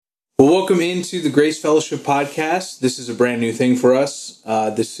Well, welcome into the Grace Fellowship podcast. This is a brand new thing for us.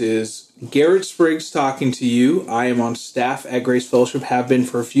 This is Garrett Spriggs talking to you. I am on staff at Grace Fellowship, have been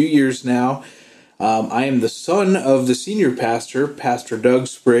for a few years now. I am the son of the senior pastor, Pastor Doug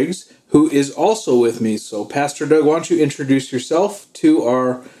Spriggs, who is also with me. So, Pastor Doug, why don't you introduce yourself to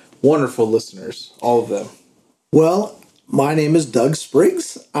our wonderful listeners, all of them? Well, my name is Doug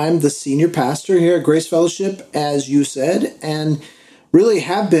Spriggs. I'm the senior pastor here at Grace Fellowship, as you said, and really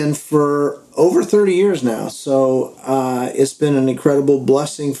have been for over 30 years now. So it's been an incredible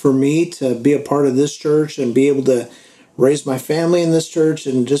blessing for me to be a part of this church and be able to raise my family in this church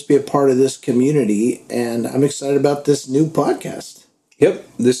and just be a part of this community. And I'm excited about this new podcast. Yep,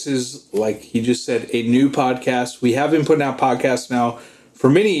 this is, like he just said, a new podcast. We have been putting out podcasts now for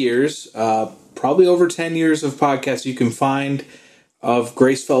many years, probably over 10 years of podcasts you can find of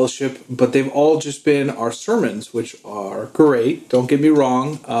Grace Fellowship, but they've all just been our sermons, which are great. Don't get me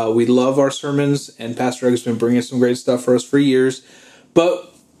wrong. We love our sermons, and Pastor Doug has been bringing some great stuff for us for years.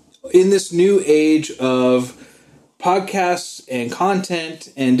 But in this new age of podcasts and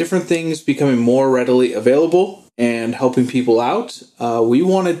content and different things becoming more readily available and helping people out, we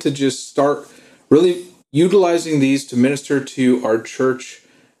wanted to just start really utilizing these to minister to our church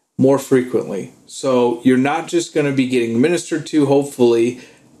more frequently. So you're not just going to be getting ministered to, hopefully,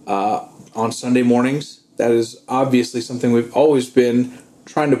 on Sunday mornings. That is obviously something we've always been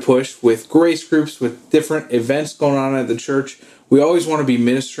trying to push with grace groups, with different events going on at the church. We always want to be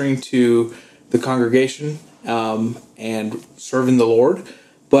ministering to the congregation and serving the Lord.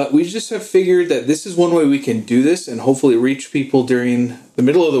 But we just have figured that this is one way we can do this and hopefully reach people during the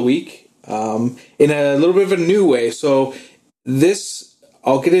middle of the week in a little bit of a new way. So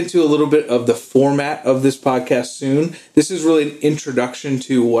I'll get into a little bit of the format of this podcast soon. This is really an introduction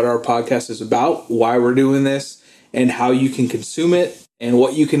to what our podcast is about, why we're doing this, and how you can consume it, and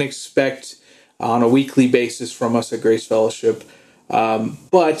what you can expect on a weekly basis from us at Grace Fellowship.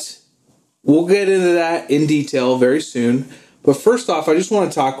 But we'll get into that in detail very soon. But first off, I just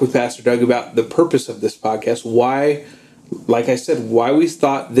want to talk with Pastor Doug about the purpose of this podcast. Why, like I said, why we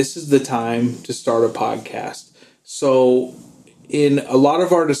thought this is the time to start a podcast. So in a lot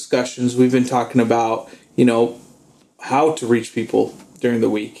of our discussions, we've been talking about, how to reach people during the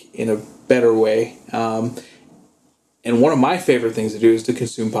week in a better way. And one of my favorite things to do is to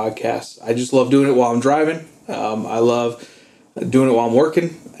consume podcasts. I just love doing it while I'm driving. I love doing it while I'm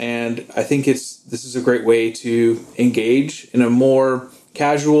working. And I think this is a great way to engage in a more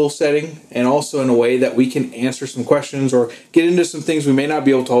casual setting, and also in a way that we can answer some questions or get into some things we may not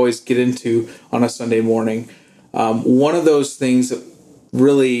be able to always get into on a Sunday morning. One of those things that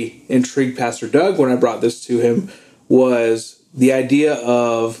really intrigued Pastor Doug when I brought this to him was the idea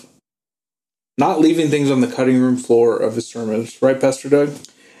of not leaving things on the cutting room floor of his sermons. Right, Pastor Doug?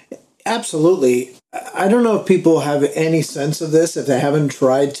 Absolutely. I don't know if people have any sense of this, if they haven't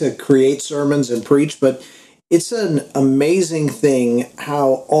tried to create sermons and preach, but it's an amazing thing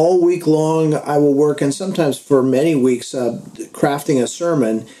how all week long I will work, and sometimes for many weeks, crafting a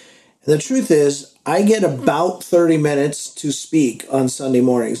sermon. And the truth is, I get about 30 minutes to speak on Sunday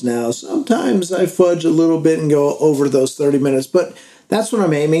mornings. Now, sometimes I fudge a little bit and go over those 30 minutes, but that's what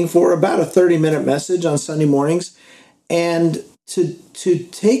I'm aiming for, about a 30-minute message on Sunday mornings. And to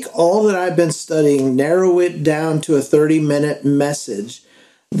take all that I've been studying, narrow it down to a 30-minute message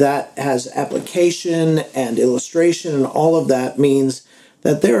that has application and illustration and all of that, means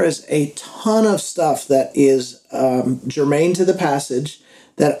that there is a ton of stuff that is germane to the passage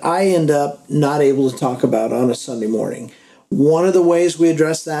that I end up not able to talk about on a Sunday morning. One of the ways we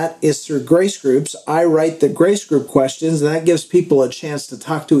address that is through grace groups. I write the grace group questions, and that gives people a chance to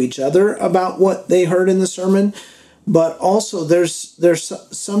talk to each other about what they heard in the sermon. But also there's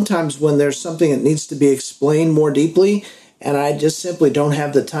sometimes when there's something that needs to be explained more deeply, and I just simply don't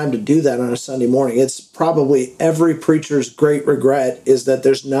have the time to do that on a Sunday morning. It's probably every preacher's great regret, is that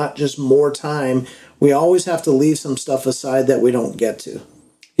there's not just more time. We always have to leave some stuff aside that we don't get to.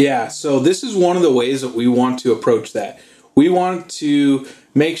 Yeah, so this is one of the ways that we want to approach that. We want to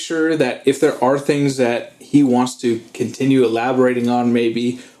make sure that if there are things that he wants to continue elaborating on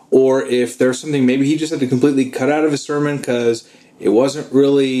maybe, or if there's something maybe he just had to completely cut out of his sermon because it wasn't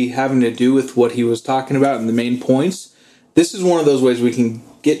really having to do with what he was talking about in the main points, this is one of those ways we can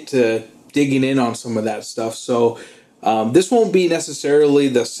get to digging in on some of that stuff. So this won't be necessarily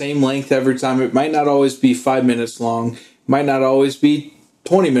the same length every time. It might not always be 5 minutes long, might not always be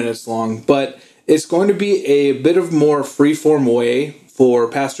 20 minutes long, but it's going to be a bit of more free-form way for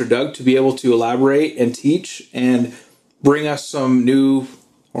Pastor Doug to be able to elaborate and teach and bring us some new,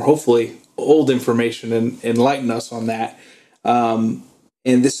 or hopefully old information, and enlighten us on that.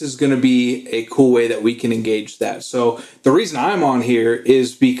 And this is going to be a cool way that we can engage that. So the reason I'm on here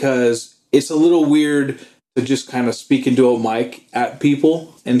is because it's a little weird to just kind of speak into a mic at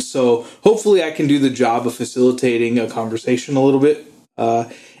people. And so hopefully I can do the job of facilitating a conversation a little bit.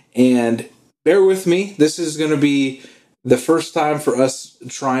 And bear with me. This is going to be the first time for us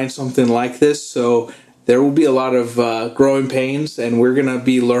trying something like this. So there will be a lot of growing pains, and we're going to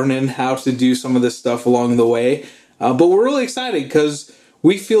be learning how to do some of this stuff along the way. But we're really excited because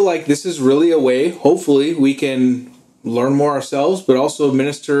we feel like this is really a way, hopefully, we can learn more ourselves, but also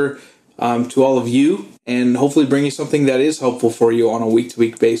minister to all of you and hopefully bring you something that is helpful for you on a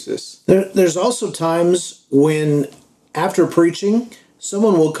week-to-week basis. There's also times when, after preaching,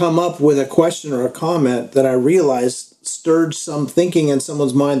 someone will come up with a question or a comment that I realize stirred some thinking in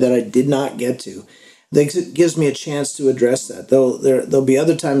someone's mind that I did not get to. It gives me a chance to address that. There'll be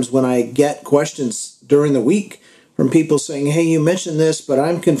other times when I get questions during the week from people saying, hey, you mentioned this, but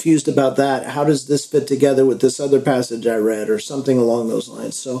I'm confused about that. How does this fit together with this other passage I read, or something along those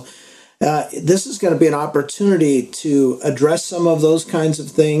lines? So this is going to be an opportunity to address some of those kinds of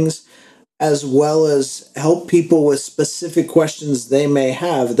things, as well as help people with specific questions they may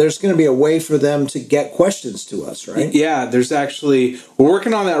have. There's going to be a way for them to get questions to us, right? Yeah, we're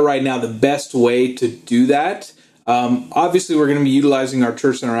working on that right now, the best way to do that. Obviously, we're going to be utilizing our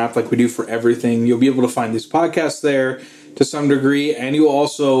Church Center app like we do for everything. You'll be able to find these podcasts there to some degree, and you'll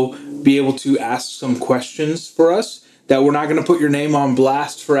also be able to ask some questions for us that we're not going to put your name on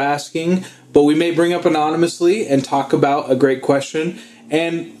blast for asking, but we may bring up anonymously and talk about a great question.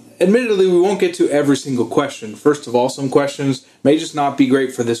 And admittedly, we won't get to every single question. First of all, some questions may just not be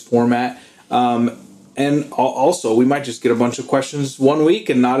great for this format. And also, we might just get a bunch of questions one week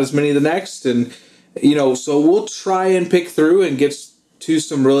and not as many the next. And, so we'll try and pick through and get to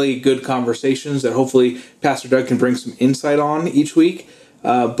some really good conversations that hopefully Pastor Doug can bring some insight on each week.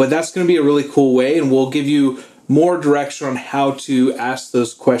 But that's going to be a really cool way, and we'll give you more direction on how to ask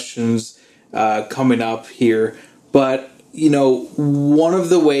those questions coming up here. But one of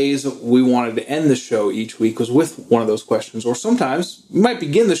the ways we wanted to end the show each week was with one of those questions, or sometimes we might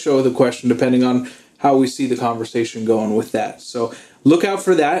begin the show with a question depending on how we see the conversation going with that. So look out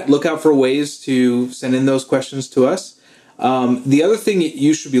for that. Look out for ways to send in those questions to us. The other thing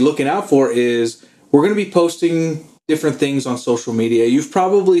you should be looking out for is we're going to be posting different things on social media. You've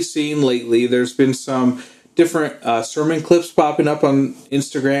probably seen lately there's been some different sermon clips popping up on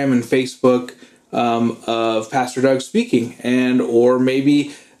Instagram and Facebook of Pastor Doug speaking, or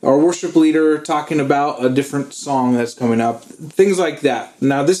maybe our worship leader talking about a different song that's coming up, things like that.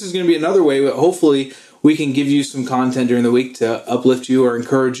 Now, this is going to be another way that hopefully we can give you some content during the week to uplift you or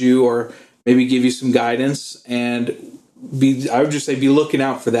encourage you, or maybe give you some guidance. And I would just say be looking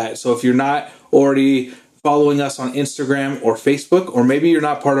out for that. So if you're not already following us on Instagram or Facebook, or maybe you're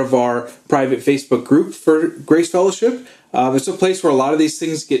not part of our private Facebook group for Grace Fellowship, it's a place where a lot of these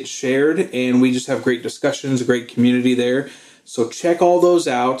things get shared, and we just have great discussions, a great community there. So check all those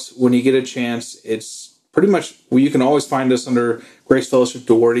out when you get a chance. It's pretty much, you can always find us under Grace Fellowship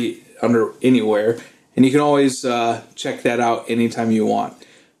Duarte under anywhere, and you can always check that out anytime you want.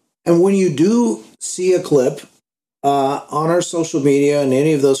 And when you do see a clip on our social media and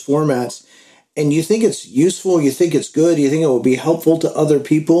any of those formats, and you think it's useful, you think it's good, you think it will be helpful to other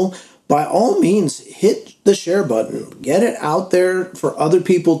people, by all means, hit the share button. Get it out there for other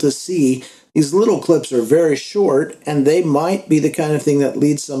people to see. These little clips are very short, and they might be the kind of thing that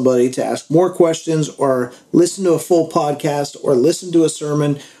leads somebody to ask more questions, or listen to a full podcast, or listen to a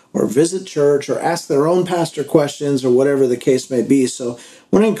sermon, or visit church, or ask their own pastor questions, or whatever the case may be. So I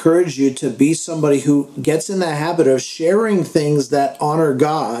want to encourage you to be somebody who gets in the habit of sharing things that honor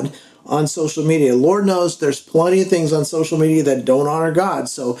God on social media. Lord knows there's plenty of things on social media that don't honor God.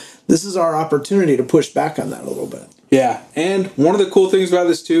 So this is our opportunity to push back on that a little bit. Yeah, and one of the cool things about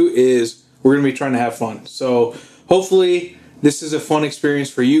this too is we're going to be trying to have fun. So hopefully this is a fun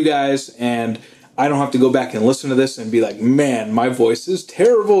experience for you guys, and I don't have to go back and listen to this and be like, man, my voice is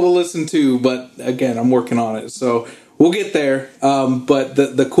terrible to listen to. But again, I'm working on it. So we'll get there. But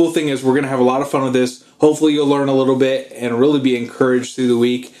the cool thing is we're going to have a lot of fun with this. Hopefully you'll learn a little bit and really be encouraged through the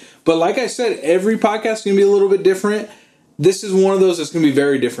week. But like I said, every podcast is going to be a little bit different. This is one of those that's going to be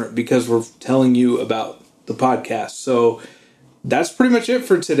very different because we're telling you about the podcast. So that's pretty much it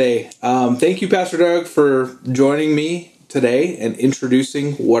for today. Thank you, Pastor Doug, for joining me today and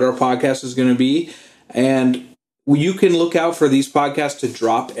introducing what our podcast is going to be. And you can look out for these podcasts to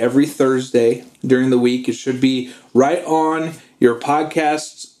drop every Thursday during the week. It should be right on your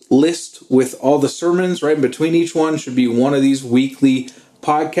podcast list with all the sermons. Right in between each one should be one of these weekly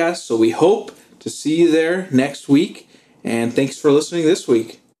podcasts. So we hope to see you there next week. And thanks for listening this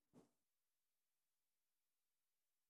week.